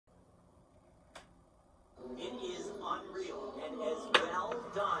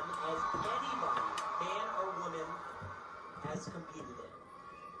has competed in.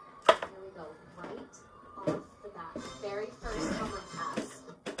 Here we go, right off the bat. Very first helmet pass.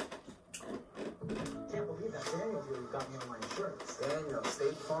 Can't believe that Daniel really got me on my insurance. Daniel,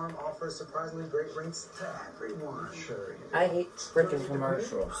 State Farm offers surprisingly great rates to everyone. Sure. I hate freaking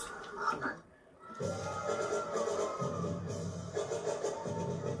commercials.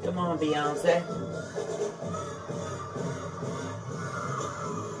 Come on, Beyonce.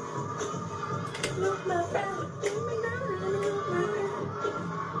 Look, my friend.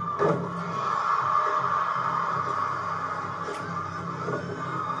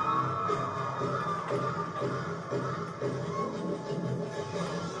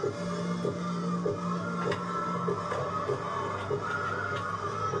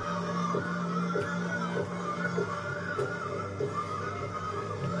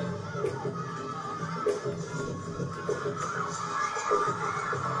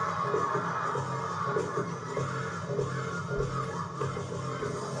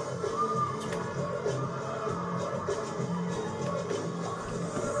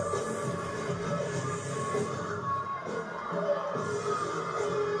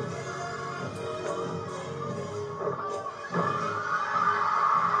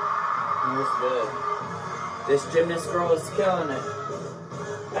 Good. This gymnast girl is killing it.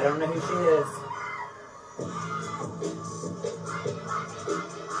 I don't know who she is.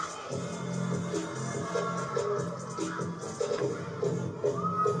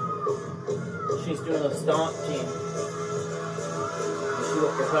 She's doing a stomp team. She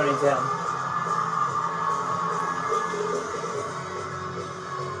whipped her ponytail.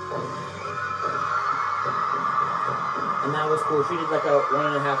 And that was cool. She did like a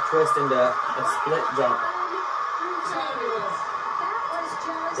 1.5 twist into a split jump.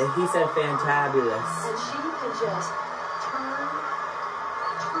 And he said fantabulous. And she can just turn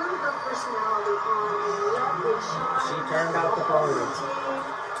her personality on and let it shine. She turned out the party.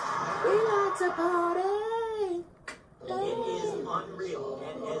 We like to party. It is unreal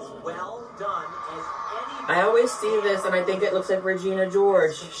and as well done as any. I always see this and I think it looks like Regina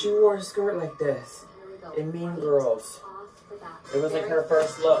George. She wore a skirt like this in Mean Girls. It was like her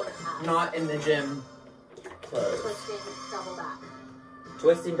first look, not in the gym clothes. Twisting double back.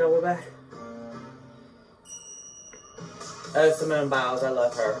 Twisting double back. Oh, Simone Biles, I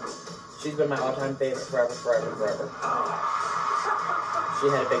love her. She's been my all-time favorite forever. She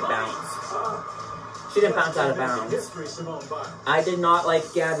had a big bounce. She didn't bounce out of bounds. I did not like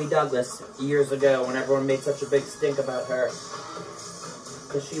Gabby Douglas years ago when everyone made such a big stink about her.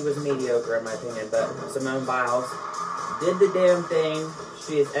 Because she was mediocre in my opinion, but Simone Biles did the damn thing.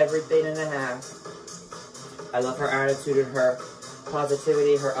 She is everything and a half. I love her attitude and her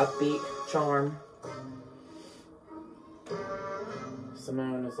positivity, her upbeat charm.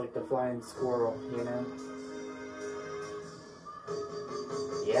 Simone is like the flying squirrel, you know?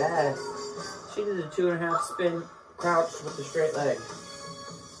 Yes. She did a 2.5 spin crouch with the straight leg.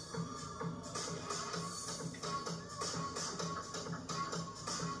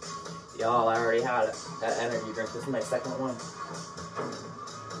 Y'all, I already had that energy drink. This is my second one.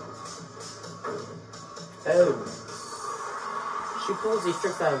 Oh. She pulls these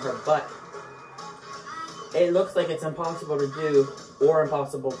tricks out of her butt. It looks like it's impossible to do or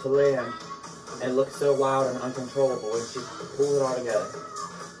impossible to land. It looks so wild and uncontrollable when she pulls it all together.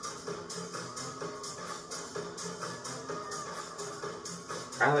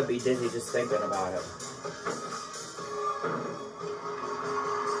 I would be dizzy just thinking about it.